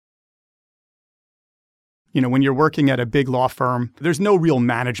When you're working at a big law firm, there's no real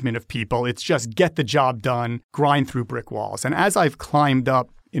management of people. It's just get the job done, grind through brick walls. And as I've climbed up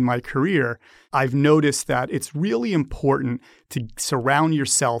in my career, I've noticed that it's really important to surround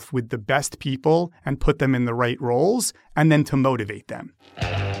yourself with the best people and put them in the right roles, and then to motivate them.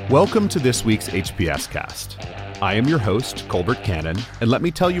 Welcome to this week's HPS Cast. I am your host, Colbert Cannon, and let me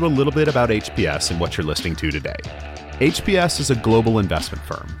tell you a little bit about HPS and what you're listening to today. HPS is a global investment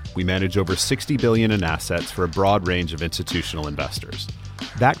firm. We manage over $60 billion in assets for a broad range of institutional investors.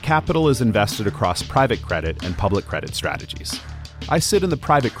 That capital is invested across private credit and public credit strategies. I sit in the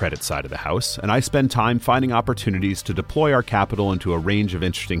private credit side of the house, and I spend time finding opportunities to deploy our capital into a range of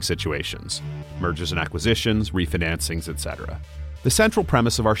interesting situations: mergers and acquisitions, refinancings, etc. The central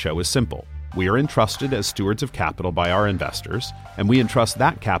premise of our show is simple. We are entrusted as stewards of capital by our investors, and we entrust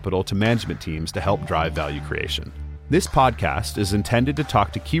that capital to management teams to help drive value creation. This podcast is intended to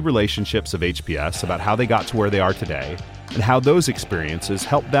talk to key relationships of HPS about how they got to where they are today and how those experiences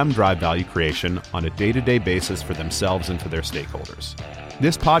help them drive value creation on a day-to-day basis for themselves and for their stakeholders.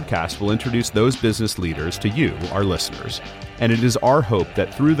 This podcast will introduce those business leaders to you, our listeners, and it is our hope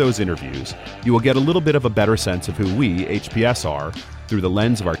that through those interviews, you will get a little bit of a better sense of who we, HPS, are through the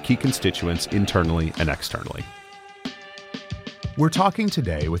lens of our key constituents internally and externally. We're talking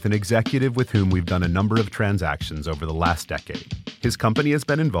today with an executive with whom we've done a number of transactions over the last decade. His company has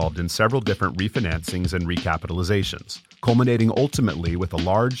been involved in several different refinancings and recapitalizations, culminating ultimately with a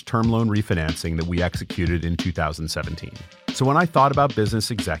large term loan refinancing that we executed in 2017. So when I thought about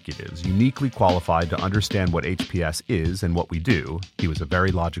business executives uniquely qualified to understand what HPS is and what we do, he was a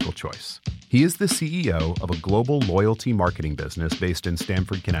very logical choice. He is the CEO of a global loyalty marketing business based in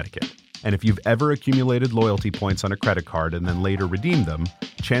Stamford, Connecticut. And if you've ever accumulated loyalty points on a credit card and then later redeemed them,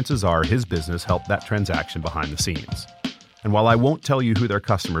 chances are his business helped that transaction behind the scenes. And while I won't tell you who their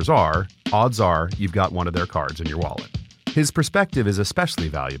customers are, odds are you've got one of their cards in your wallet. His perspective is especially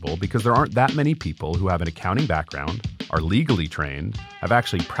valuable because there aren't that many people who have an accounting background, are legally trained, have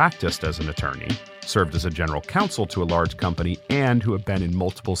actually practiced as an attorney, served as a general counsel to a large company, and who have been in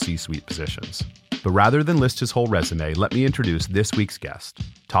multiple C-suite positions. But rather than list his whole resume, let me introduce this week's guest,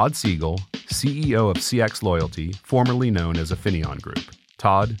 Todd Siegel, CEO of cxLoyalty, formerly known as Affineon Group.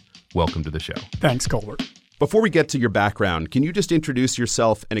 Todd, welcome to the show. Thanks, Colbert. Before we get to your background, can you just introduce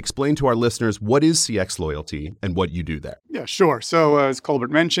yourself and explain to our listeners what is cxLoyalty and what you do there? Yeah, sure. So as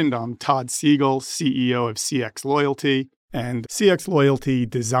Colbert mentioned, I'm Todd Siegel, CEO of cxLoyalty. And cxLoyalty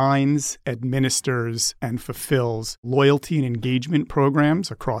designs, administers, and fulfills loyalty and engagement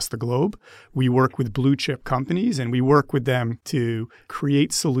programs across the globe. We work with blue chip companies, and we work with them to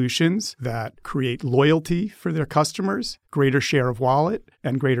create solutions that create loyalty for their customers, greater share of wallet,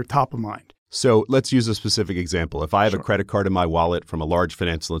 and greater top of mind. So let's use a specific example. If I have a credit card in my wallet from a large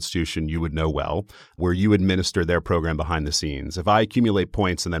financial institution you would know well, where you administer their program behind the scenes, if I accumulate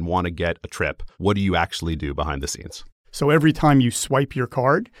points and then want to get a trip, what do you actually do behind the scenes? So every time you swipe your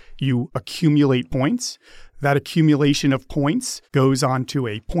card, you accumulate points. That accumulation of points goes onto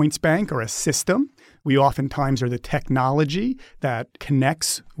a points bank or a system. We oftentimes are the technology that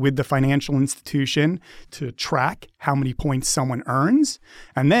connects with the financial institution to track how many points someone earns.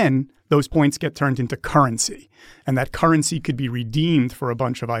 And then those points get turned into currency. And that currency could be redeemed for a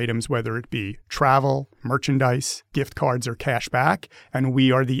bunch of items, whether it be travel, merchandise, gift cards, or cash back. And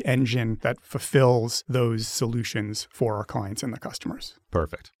we are the engine that fulfills those solutions for our clients and the customers.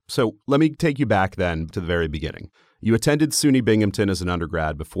 Perfect. So let me take you back then to the very beginning. You attended SUNY Binghamton as an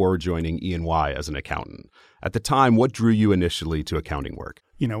undergrad before joining E&Y as an accountant. At the time, what drew you initially to accounting work?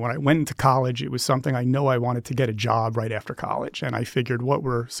 When I went into college, it was something I know I wanted to get a job right after college. And I figured what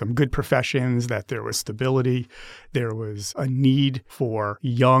were some good professions, that there was stability, there was a need for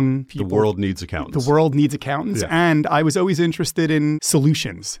young people. The world needs accountants. The world needs accountants. Yeah. And I was always interested in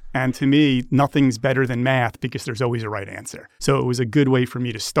solutions. And to me, nothing's better than math because there's always a right answer. So it was a good way for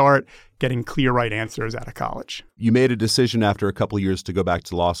me to start getting clear right answers out of college. You made a decision after a couple of years to go back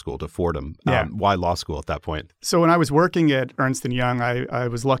to law school, to Fordham. Yeah. Why law school at that point? So when I was working at Ernst & Young, I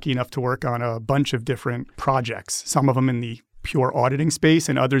was lucky enough to work on a bunch of different projects, some of them in the pure auditing space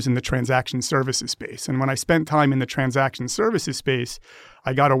and others in the transaction services space. And when I spent time in the transaction services space,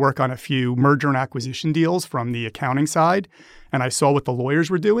 I got to work on a few merger and acquisition deals from the accounting side. And I saw what the lawyers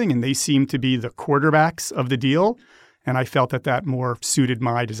were doing, and they seemed to be the quarterbacks of the deal. And I felt that more suited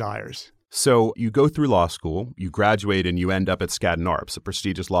my desires. So you go through law school, you graduate, and you end up at Skadden Arps, a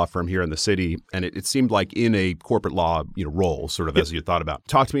prestigious law firm here in the city. And it seemed like in a corporate law role, sort of as you thought about.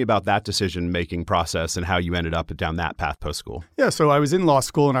 Talk to me about that decision-making process and how you ended up down that path post-school. Yeah, so I was in law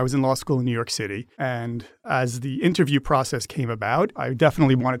school, and I was in law school in New York City. And as the interview process came about, I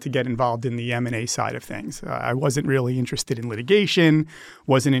definitely wanted to get involved in the M&A side of things. I wasn't really interested in litigation,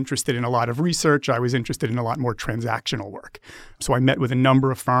 wasn't interested in a lot of research. I was interested in a lot more transactional work. So I met with a number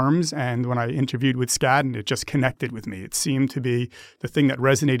of firms, and when I interviewed with Skadden, it just connected with me. It seemed to be the thing that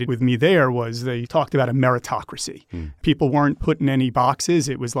resonated with me there was they talked about a meritocracy. People weren't put in any boxes.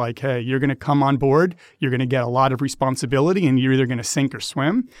 It was like, hey, you're going to come on board, you're going to get a lot of responsibility, and you're either going to sink or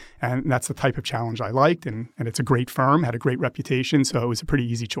swim. And that's the type of challenge I liked. And it's a great firm, had a great reputation. So it was a pretty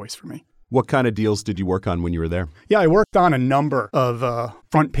easy choice for me. What kind of deals did you work on when you were there? Yeah, I worked on a number of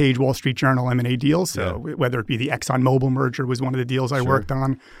front page Wall Street Journal M&A deals. So whether it be the ExxonMobil merger was one of the deals I worked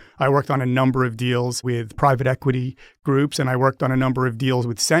on. I worked on a number of deals with private equity groups, and I worked on a number of deals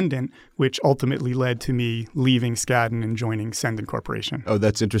with Cendant, which ultimately led to me leaving Skadden and joining Cendant Corporation. Oh,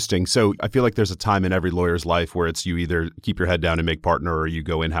 that's interesting. So I feel like there's a time in every lawyer's life where it's you either keep your head down and make partner or you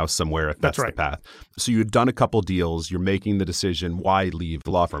go in-house somewhere if that's the path. So you had done a couple deals. You're making the decision. Why leave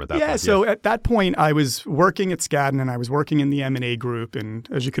the law firm at that point? So at that point, I was working at Skadden and I was working in the M&A group. And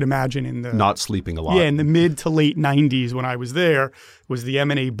as you could imagine in the... Not sleeping a lot. Yeah, in the mid to late 90s when I was there was the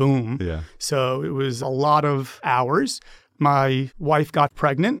M&A boom. Yeah. So it was a lot of hours. My wife got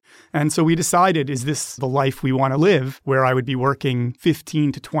pregnant, and so we decided, is this the life we want to live, where I would be working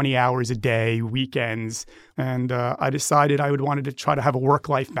 15 to 20 hours a day, weekends? And I decided I would wanted to try to have a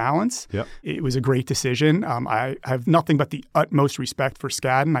work-life balance. Yep. It was a great decision. I have nothing but the utmost respect for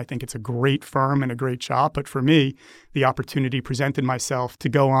Skadden. I think it's a great firm and a great shop. But for me, the opportunity presented myself to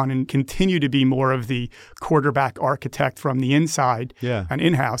go on and continue to be more of the quarterback architect from the inside and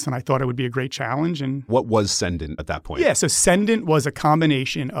in-house. And I thought it would be a great challenge. And what was Cendant at that point? Yeah, so Cendant was a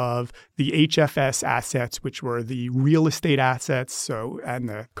combination of the HFS assets, which were the real estate assets, and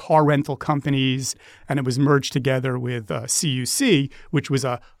the car rental companies, and it was merged together with CUC, which was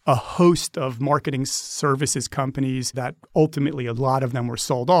a host of marketing services companies that ultimately a lot of them were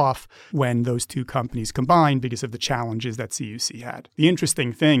sold off when those two companies combined because of the challenges that CUC had. The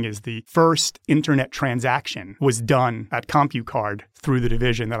interesting thing is the first internet transaction was done at CompuCard through the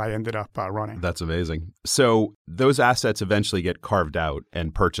division that I ended up running. That's amazing. So those assets eventually get carved out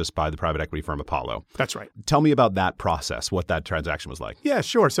and purchased by the private equity firm Apollo. That's right. Tell me about that process, what that transaction was like. Yeah,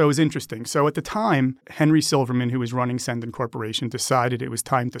 sure. So it was interesting. So at the time, Henry Silverman, who was running Cendant Corporation, decided it was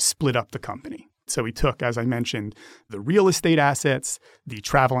time to split up the company. So he took, as I mentioned, the real estate assets, the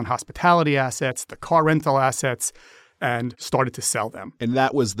travel and hospitality assets, the car rental assets, and started to sell them. And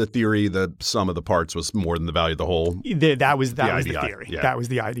that was the theory, the sum of the parts was more than the value of the whole? That was the theory. Yeah. That was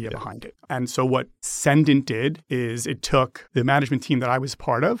the idea behind it. And so what Cendant did is it took the management team that I was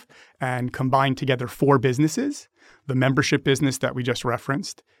part of and combined together 4 businesses: the membership business that we just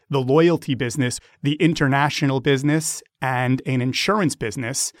referenced, the loyalty business, the international business, and an insurance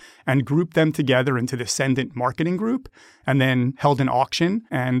business, and grouped them together into the Cendant Marketing Group, and then held an auction.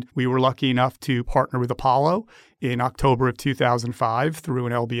 And we were lucky enough to partner with Apollo in October of 2005 through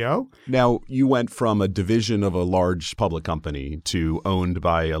an LBO. Now, you went from a division of a large public company to owned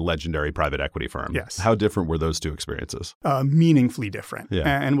by a legendary private equity firm. Yes. How different were those two experiences? Meaningfully different. Yeah.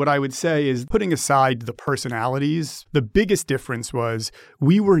 And what I would say is, putting aside the personalities, the biggest difference was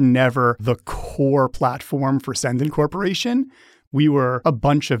we were never the core platform for Cendant Corporation. We were a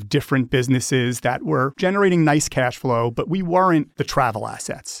bunch of different businesses that were generating nice cash flow, but we weren't the travel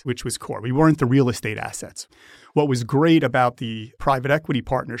assets, which was core. We weren't the real estate assets. What was great about the private equity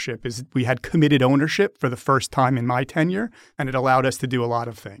partnership is we had committed ownership for the first time in my tenure, and it allowed us to do a lot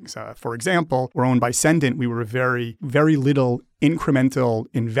of things. For example, we're owned by Cendant. We were very, very little incremental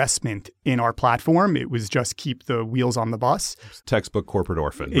investment in our platform. It was just keep the wheels on the bus. Textbook corporate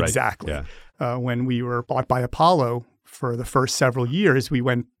orphan, right? Exactly. Yeah. When we were bought by Apollo, for the first several years, we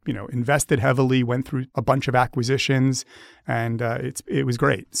went, invested heavily, went through a bunch of acquisitions, and it was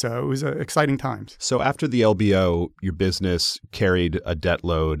great. So it was exciting times. So after the LBO, your business carried a debt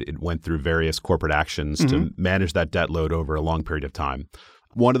load. It went through various corporate actions to manage that debt load over a long period of time.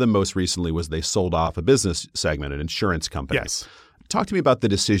 One of them most recently was they sold off a business segment, an insurance company. Yes. Talk to me about the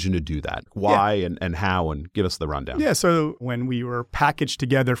decision to do that. Why and how, and give us the rundown. Yeah, so when we were packaged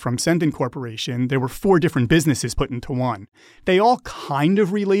together from Sendon Corporation, there were 4 different businesses put into one. They all kind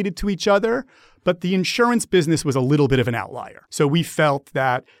of related to each other, but the insurance business was a little bit of an outlier. So we felt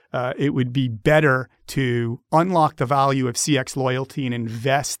that it would be better to unlock the value of cxLoyalty and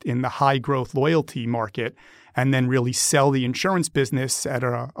invest in the high-growth loyalty market and then really sell the insurance business at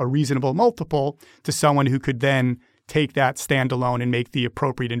a reasonable multiple to someone who could then take that standalone and make the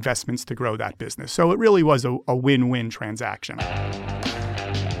appropriate investments to grow that business. So it really was a win-win transaction.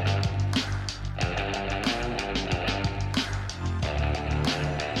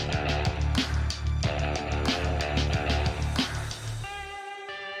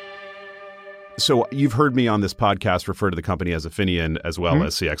 So you've heard me on this podcast refer to the company as Affinion as well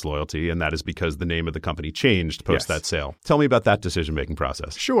as cxLoyalty, and that is because the name of the company changed post that sale. Tell me about that decision-making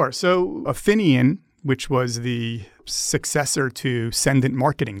process. Sure. So Affinion, which was the successor to Sendent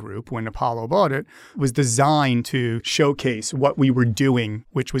Marketing Group when Apollo bought it, was designed to showcase what we were doing,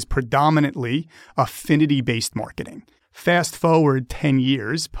 which was predominantly affinity-based marketing. Fast forward 10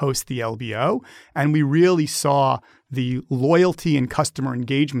 years post the LBO, and we really saw the loyalty and customer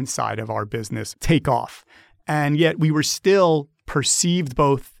engagement side of our business take off. And yet we were still perceived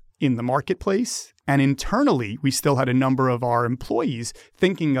both in the marketplace and internally, we still had a number of our employees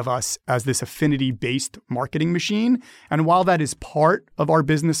thinking of us as this affinity-based marketing machine. And while that is part of our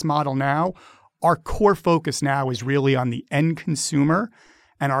business model now, our core focus now is really on the end consumer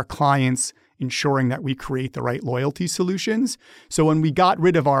and our clients ensuring that we create the right loyalty solutions. So when we got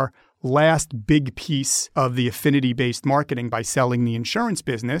rid of our last big piece of the affinity-based marketing by selling the insurance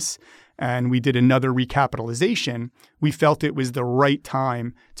business, and we did another recapitalization, we felt it was the right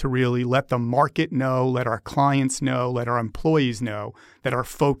time to really let the market know, let our clients know, let our employees know that our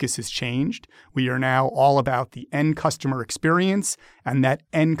focus has changed. We are now all about the end customer experience, and that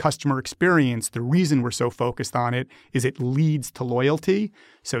end customer experience, the reason we're so focused on it is it leads to loyalty.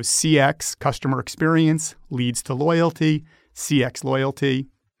 So CX, customer experience, leads to loyalty. cxLoyalty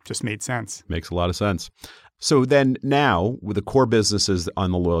just made sense. Makes a lot of sense. So then now, with the core businesses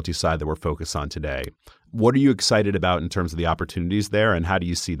on the loyalty side that we're focused on today, what are you excited about in terms of the opportunities there, and how do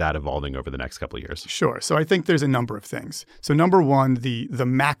you see that evolving over the next couple of years? Sure. So I think there's a number of things. So number one, the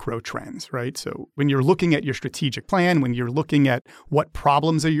macro trends, right? So when you're looking at your strategic plan, when you're looking at what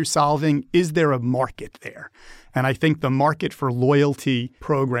problems are you solving, is there a market there? And I think the market for loyalty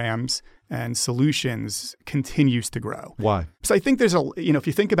programs and solutions continues to grow. Why? So I think there's if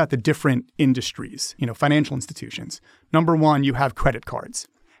you think about the different industries, financial institutions, number one, you have credit cards.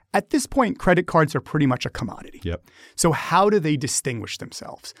 At this point, credit cards are pretty much a commodity. Yep. So how do they distinguish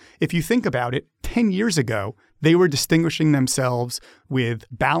themselves? If you think about it, 10 years ago, they were distinguishing themselves with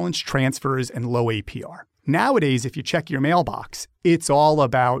balance transfers and low APR. Nowadays, if you check your mailbox, it's all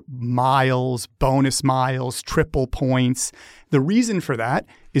about miles, bonus miles, triple points. The reason for that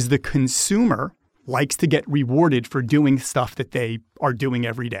is the consumer likes to get rewarded for doing stuff that they are doing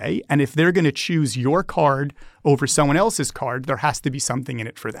every day. And if they're going to choose your card over someone else's card, there has to be something in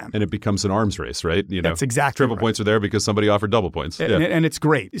it for them. And it becomes an arms race, right? That's exactly triple right. Points are there because somebody offered double points. And it's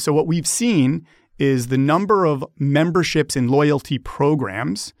great. So what we've seen is the number of memberships in loyalty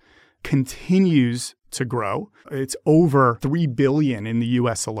programs continues to grow. It's over 3 billion in the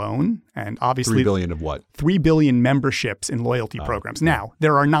U.S. alone. And obviously 3 billion of what? 3 billion memberships in loyalty programs. Now,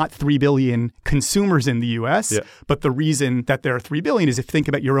 there are not 3 billion consumers in the U.S., but the reason that there are 3 billion is if you think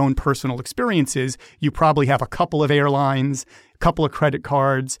about your own personal experiences, you probably have a couple of airlines, a couple of credit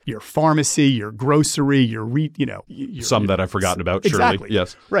cards, your pharmacy, your grocery, your some that I've forgotten about, surely. Exactly.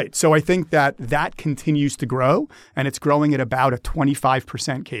 Yes. Right. So I think that continues to grow, and it's growing at about a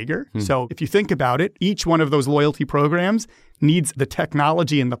 25% CAGR. So if you think about it, each one of those loyalty programs needs the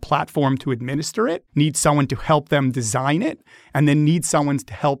technology and the platform to administer it, needs someone to help them design it, and then needs someone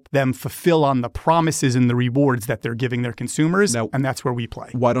to help them fulfill on the promises and the rewards that they're giving their consumers, and that's where we play.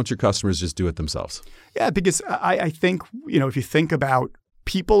 Why don't your customers just do it themselves? Yeah, because I think, if you think about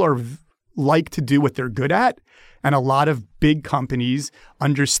people like to do what they're good at, and a lot of big companies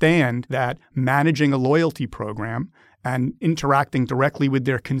understand that managing a loyalty program and interacting directly with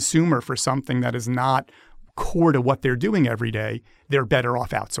their consumer for something that is not core to what they're doing every day, they're better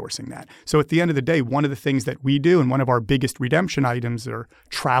off outsourcing that. So at the end of the day, one of the things that we do, and one of our biggest redemption items are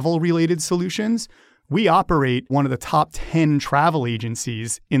travel-related solutions. We operate one of the top 10 travel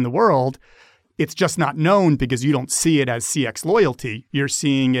agencies in the world. It's just not known because you don't see it as cxLoyalty. You're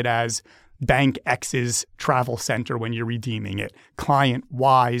seeing it as Bank X's travel center when you're redeeming it, Client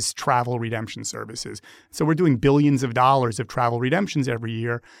Y's travel redemption services. So we're doing billions of dollars of travel redemptions every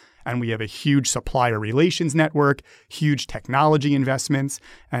year. and we have a huge supplier relations network, huge technology investments,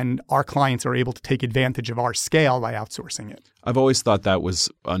 and our clients are able to take advantage of our scale by outsourcing it. I've always thought that was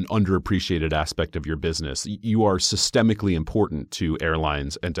an underappreciated aspect of your business. You are systemically important to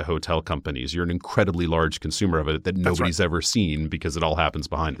airlines and to hotel companies. You're an incredibly large consumer of it that nobody's ever seen because it all happens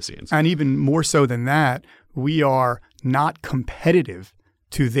behind the scenes. And even more so than that, we are not competitive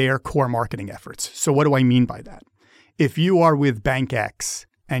to their core marketing efforts. So what do I mean by that? If you are with Bank X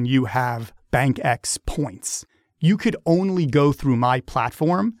and you have Bank X points, you could only go through my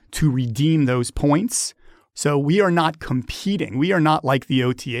platform to redeem those points. So we are not competing. We are not like the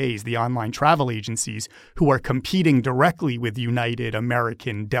OTAs, the online travel agencies, who are competing directly with United,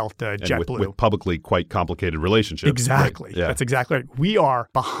 American, Delta, JetBlue. With publicly quite complicated relationships. Exactly. Right. Yeah. That's exactly right. We are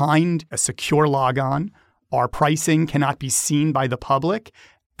behind a secure logon. Our pricing cannot be seen by the public.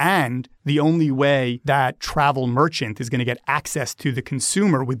 And the only way that travel merchant is going to get access to the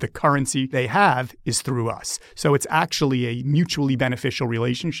consumer with the currency they have is through us. So it's actually a mutually beneficial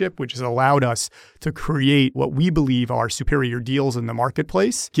relationship, which has allowed us to create what we believe are superior deals in the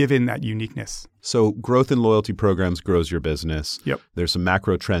marketplace, given that uniqueness. So growth in loyalty programs grows your business. Yep. There's some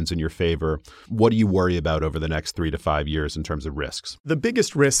macro trends in your favor. What do you worry about over the next 3 to 5 years in terms of risks? The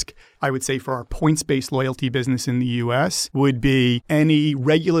biggest risk, I would say, for our points-based loyalty business in the U.S. would be any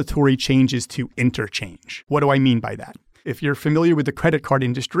regulatory changes to interchange. What do I mean by that? If you're familiar with the credit card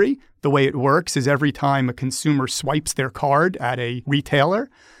industry, the way it works is every time a consumer swipes their card at a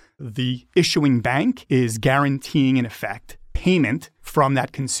retailer, the issuing bank is guaranteeing, in effect, payment from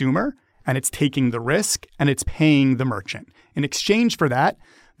that consumer, and it's taking the risk and it's paying the merchant. In exchange for that,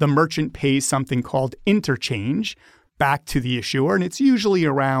 the merchant pays something called interchange back to the issuer, and it's usually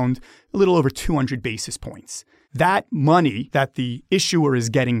around a little over 200 basis points. That money that the issuer is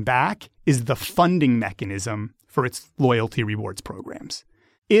getting back is the funding mechanism for its loyalty rewards programs.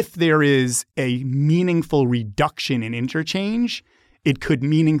 If there is a meaningful reduction in interchange, it could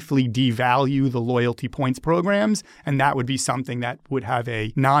meaningfully devalue the loyalty points programs, and that would be something that would have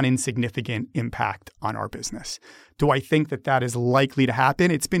a non-insignificant impact on our business. Do I think that that is likely to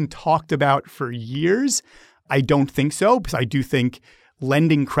happen? It's been talked about for years. I don't think so, because I do think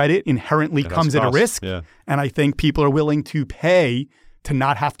lending credit inherently comes at a risk, and I think people are willing to pay to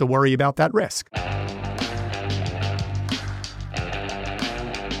not have to worry about that risk.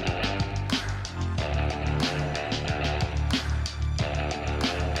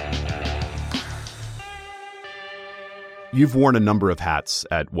 You've worn a number of hats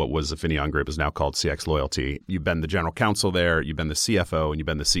at what was Infineon Group, is now called cxLoyalty. You've been the general counsel there, you've been the CFO, and you've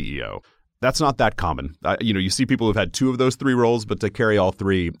been the CEO. That's not that common. You see people who've had 2 of those 3 roles, but to carry all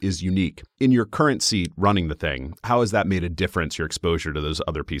 3 is unique. In your current seat running the thing, how has that made a difference, your exposure to those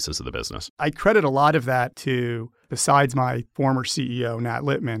other pieces of the business? I credit a lot of that to, besides my former CEO, Nat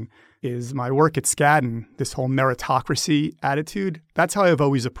Littman, is my work at Skadden, this whole meritocracy attitude. That's how I've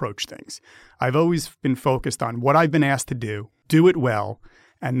always approached things. I've always been focused on what I've been asked to do it well,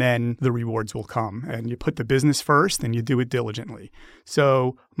 and then the rewards will come. And you put the business first and you do it diligently.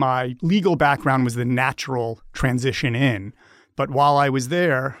 So my legal background was the natural transition in. But while I was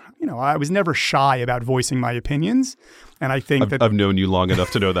there, I was never shy about voicing my opinions. And I think I've known you long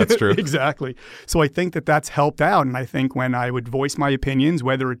enough to know that's true. Exactly. So I think that that's helped out. And I think when I would voice my opinions,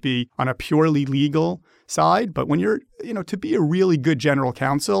 whether it be on a purely legal side, but when you're, to be a really good general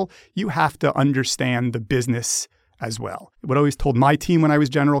counsel, you have to understand the business as well. What I always told my team when I was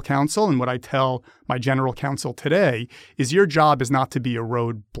general counsel, and what I tell my general counsel today, is your job is not to be a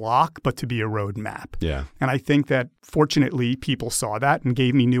roadblock, but to be a roadmap. Yeah. And I think that fortunately people saw that and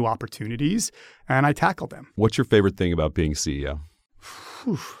gave me new opportunities, and I tackled them. What's your favorite thing about being CEO?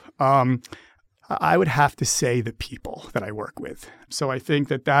 I would have to say the people that I work with. So I think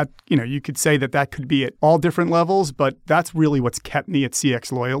that you could say that could be at all different levels, but that's really what's kept me at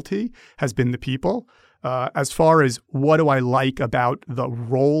cxLoyalty, has been the people. As far as what do I like about the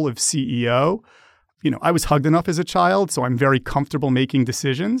role of CEO, I was hugged enough as a child, so I'm very comfortable making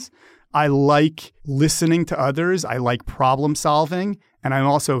decisions. I like listening to others. I like problem solving. And I'm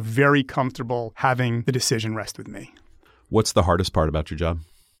also very comfortable having the decision rest with me. What's the hardest part about your job?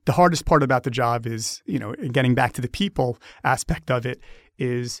 The hardest part about the job is, getting back to the people aspect of it,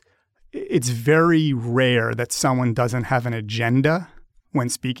 is it's very rare that someone doesn't have an agenda when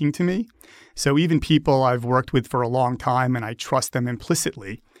speaking to me. So even people I've worked with for a long time and I trust them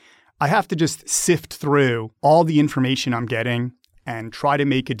implicitly, I have to just sift through all the information I'm getting and try to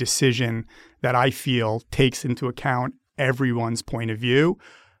make a decision that I feel takes into account everyone's point of view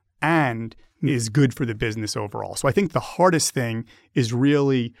and is good for the business overall. So I think the hardest thing is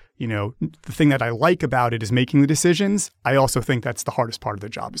really, the thing that I like about it is making the decisions. I also think that's the hardest part of the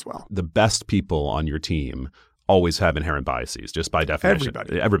job as well. The best people on your team always have inherent biases, just by definition.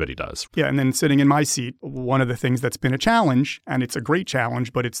 Everybody does. Yeah, and then sitting in my seat, one of the things that's been a challenge, and it's a great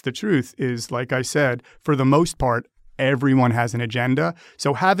challenge, but it's the truth, is like I said, for the most part, everyone has an agenda.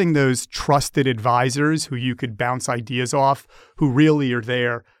 So having those trusted advisors who you could bounce ideas off, who really are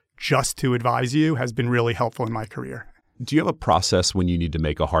there just to advise you, has been really helpful in my career. Do you have a process when you need to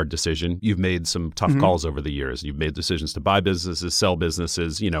make a hard decision? You've made some tough calls over the years. You've made decisions to buy businesses, sell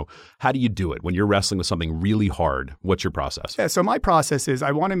businesses. How do you do it when you're wrestling with something really hard? What's your process? Yeah, so my process is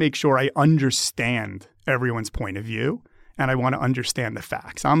I want to make sure I understand everyone's point of view, and I want to understand the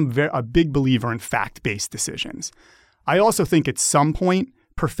facts. I'm a big believer in fact-based decisions. I also think at some point,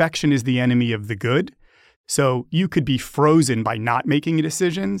 perfection is the enemy of the good. So you could be frozen by not making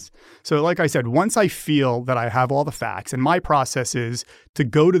decisions. So like I said, once I feel that I have all the facts, and my process is to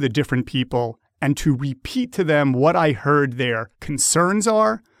go to the different people and to repeat to them what I heard their concerns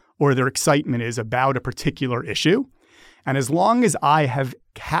are or their excitement is about a particular issue. And as long as I have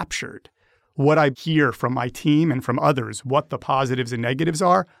captured what I hear from my team and from others, what the positives and negatives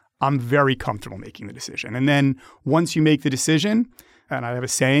are, I'm very comfortable making the decision. And then once you make the decision, and I have a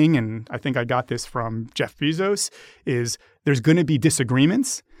saying, and I think I got this from Jeff Bezos, is there's going to be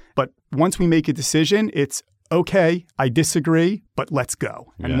disagreements, but once we make a decision, it's okay, I disagree, but let's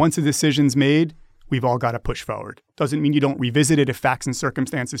go. And once a decision's made, we've all got to push forward. Doesn't mean you don't revisit it if facts and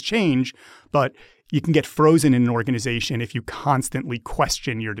circumstances change, but you can get frozen in an organization if you constantly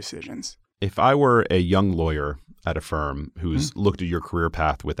question your decisions. If I were a young lawyer at a firm who's looked at your career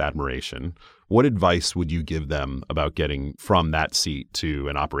path with admiration, what advice would you give them about getting from that seat to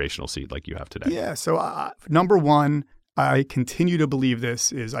an operational seat like you have today? Yeah. So number one, I continue to believe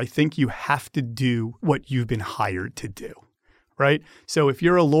this is I think you have to do what you've been hired to do, right? So if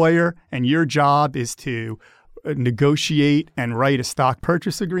you're a lawyer and your job is to negotiate and write a stock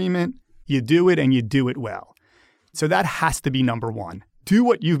purchase agreement, you do it and you do it well. So that has to be number one. Do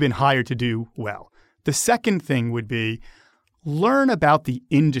what you've been hired to do well. The second thing would be learn about the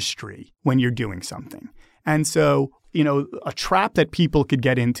industry when you're doing something. And so, a trap that people could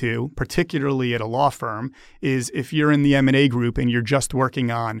get into, particularly at a law firm, is if you're in the M&A group and you're just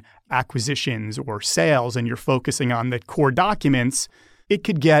working on acquisitions or sales and you're focusing on the core documents, it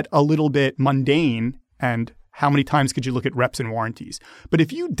could get a little bit mundane. And how many times could you look at reps and warranties? But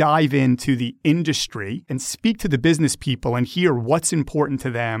if you dive into the industry and speak to the business people and hear what's important to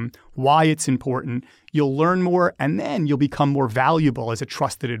them, why it's important, you'll learn more and then you'll become more valuable as a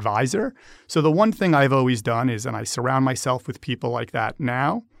trusted advisor. So the one thing I've always done is, and I surround myself with people like that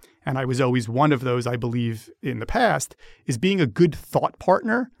now, and I was always one of those, I believe, in the past, is being a good thought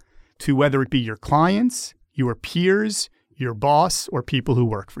partner to whether it be your clients, your peers, your boss, or people who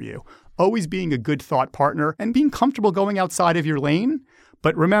work for you. Always being a good thought partner and being comfortable going outside of your lane.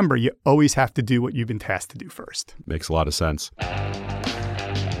 But remember, you always have to do what you've been tasked to do first. Makes a lot of sense.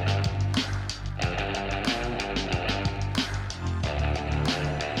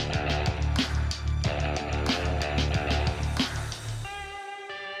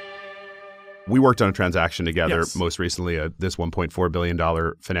 We worked on a transaction together, most recently, this $1.4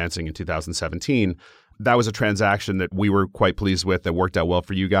 billion financing in 2017. That was a transaction that we were quite pleased with, that worked out well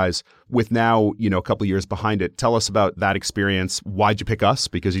for you guys. With now, a couple of years behind it, tell us about that experience. Why'd you pick us?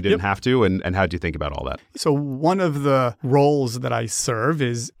 Because you didn't have to, and how'd you think about all that? So one of the roles that I serve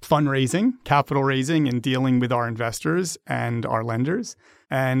is fundraising, capital raising, and dealing with our investors and our lenders.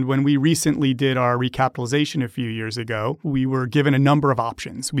 And when we recently did our recapitalization a few years ago, we were given a number of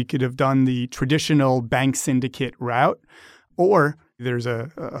options. We could have done the traditional bank syndicate route, or there's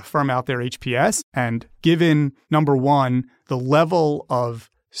a firm out there, HPS, and given, number one, the level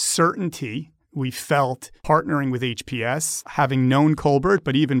of certainty we felt partnering with HPS, having known Colbert,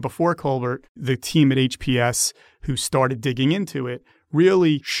 but even before Colbert, the team at HPS who started digging into it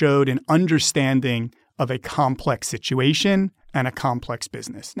really showed an understanding of a complex situation and a complex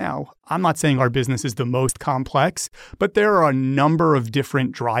business. Now, I'm not saying our business is the most complex, but there are a number of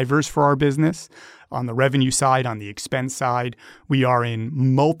different drivers for our business. On the revenue side, on the expense side, we are in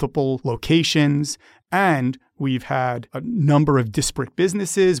multiple locations, And we've had a number of disparate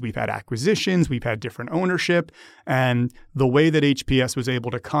businesses. We've had acquisitions. We've had different ownership. And the way that HPS was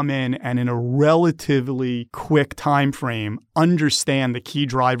able to come in and in a relatively quick time frame understand the key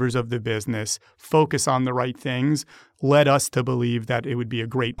drivers of the business, focus on the right things, led us to believe that it would be a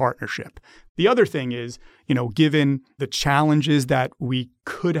great partnership. The other thing is, given the challenges that we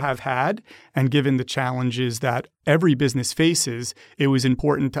could have had and given the challenges that every business faces, it was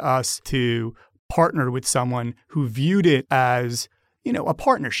important to us to partner with someone who viewed it as, a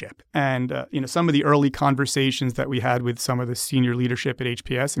partnership. And, some of the early conversations that we had with some of the senior leadership at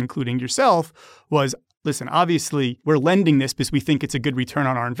HPS, including yourself, was, listen, obviously we're lending this because we think it's a good return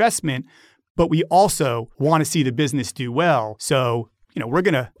on our investment, but we also want to see the business do well. So, we're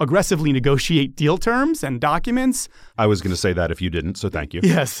going to aggressively negotiate deal terms and documents. I was going to say that if you didn't, so thank you.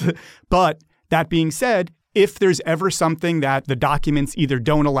 Yes. But that being said, if there's ever something that the documents either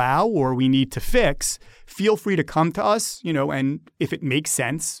don't allow or we need to fix, feel free to come to us, and if it makes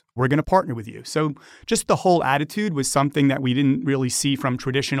sense, we're going to partner with you. So just the whole attitude was something that we didn't really see from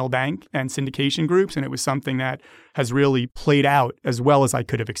traditional bank and syndication groups, and it was something that has really played out as well as I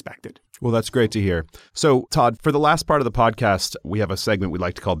could have expected. Well, that's great to hear. So, Todd, for the last part of the podcast, we have a segment we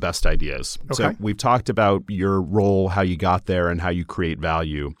like to call Best Ideas. Okay. So we've talked about your role, how you got there, and how you create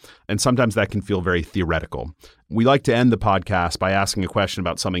value. And sometimes that can feel very theoretical. We like to end the podcast by asking a question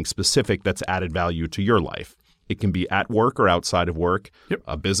about something specific that's added value to your life. It can be at work or outside of work,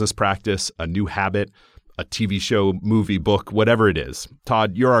 a business practice, a new habit, a TV show, movie, book, whatever it is.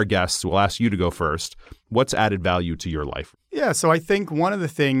 Todd, you're our guest, so we'll ask you to go first. What's added value to your life? Yeah, so I think one of the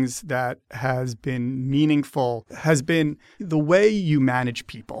things that has been meaningful has been the way you manage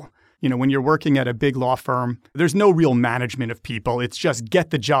people. When you're working at a big law firm, there's no real management of people. It's just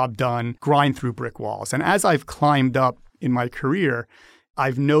get the job done, grind through brick walls. And as I've climbed up in my career,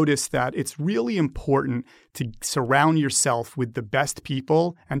 I've noticed that it's really important to surround yourself with the best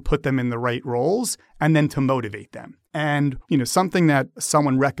people and put them in the right roles and then to motivate them. And, something that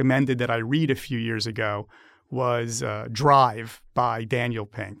someone recommended that I read a few years ago was Drive by Daniel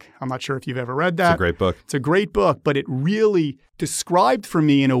Pink. I'm not sure if you've ever read that. It's a great book. It's a great book, but it really described for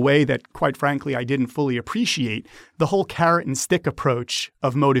me in a way that, quite frankly, I didn't fully appreciate. The whole carrot and stick approach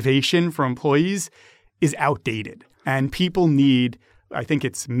of motivation for employees is outdated. And people need, I think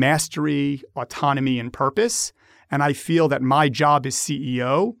it's mastery, autonomy, and purpose. And I feel that my job as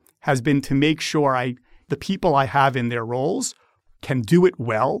CEO has been to make sure the people I have in their roles can do it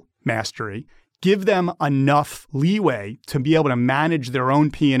well, mastery, give them enough leeway to be able to manage their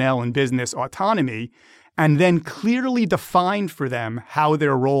own P&L and business autonomy, and then clearly define for them how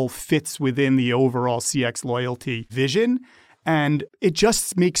their role fits within the overall cxLoyalty vision. And it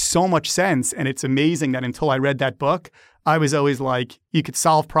just makes so much sense. And it's amazing that until I read that book, I was always like, you could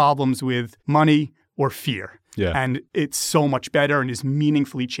solve problems with money or fear. Yeah. And it's so much better and has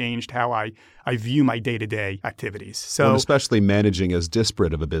meaningfully changed how I view my day-to-day activities. So, and especially managing as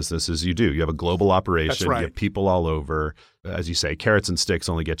disparate of a business as you do. You have a global operation. That's right. You have people all over. As you say, carrots and sticks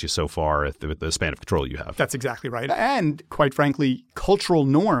only get you so far with the span of control you have. That's exactly right. And quite frankly, cultural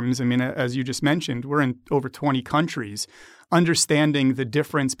norms. I mean, as you just mentioned, we're in over 20 countries. Understanding the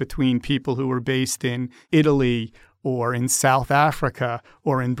difference between people who are based in Italy or in South Africa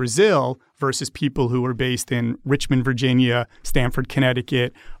or in Brazil versus people who are based in Richmond, Virginia, Stamford,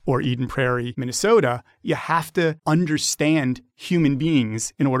 Connecticut, or Eden Prairie, Minnesota, you have to understand human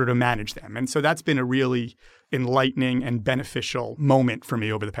beings in order to manage them. And so that's been a really enlightening and beneficial moment for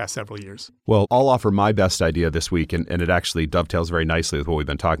me over the past several years. Well, I'll offer my best idea this week, and it actually dovetails very nicely with what we've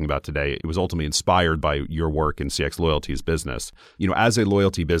been talking about today. It was ultimately inspired by your work in cxLoyalty's business. As a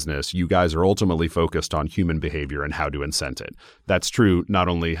loyalty business, you guys are ultimately focused on human behavior and how to incent it. That's true not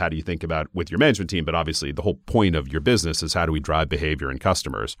only how do you think about with your management team, but obviously the whole point of your business is how do we drive behavior in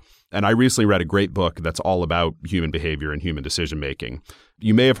customers. And I recently read a great book that's all about human behavior and human decision making.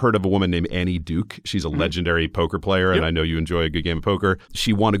 You may have heard of a woman named Annie Duke. She's a legendary poker player, and I know you enjoy a good game of poker.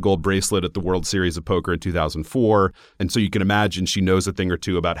 She won a gold bracelet at the World Series of Poker in 2004. And so you can imagine she knows a thing or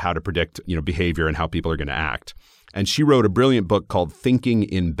two about how to predict, behavior and how people are going to act. And she wrote a brilliant book called Thinking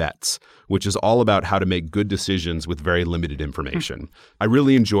in Bets, which is all about how to make good decisions with very limited information. I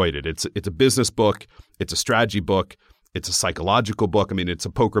really enjoyed it. It's a business book. It's a strategy book. It's a psychological book. I mean, it's a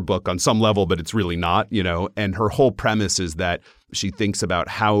poker book on some level, but it's really not, And her whole premise is that she thinks about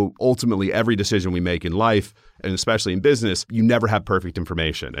how ultimately every decision we make in life, and especially in business, you never have perfect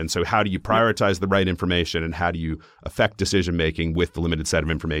information. And so how do you prioritize the right information and how do you affect decision-making with the limited set of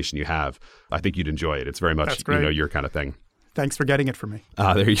information you have? I think you'd enjoy it. It's very much, your kind of thing. Thanks for getting it for me.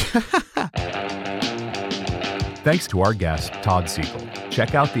 There you go. Thanks to our guest, Todd Siegel.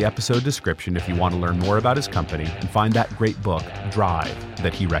 Check out the episode description if you want to learn more about his company and find that great book, Drive,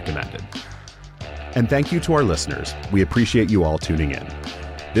 that he recommended. And thank you to our listeners. We appreciate you all tuning in.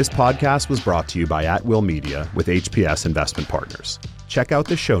 This podcast was brought to you by At Will Media with HPS Investment Partners. Check out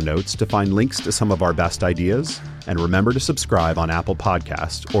the show notes to find links to some of our best ideas, and remember to subscribe on Apple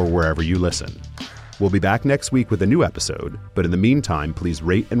Podcasts or wherever you listen. We'll be back next week with a new episode, but in the meantime, please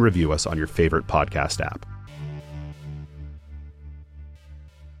rate and review us on your favorite podcast app.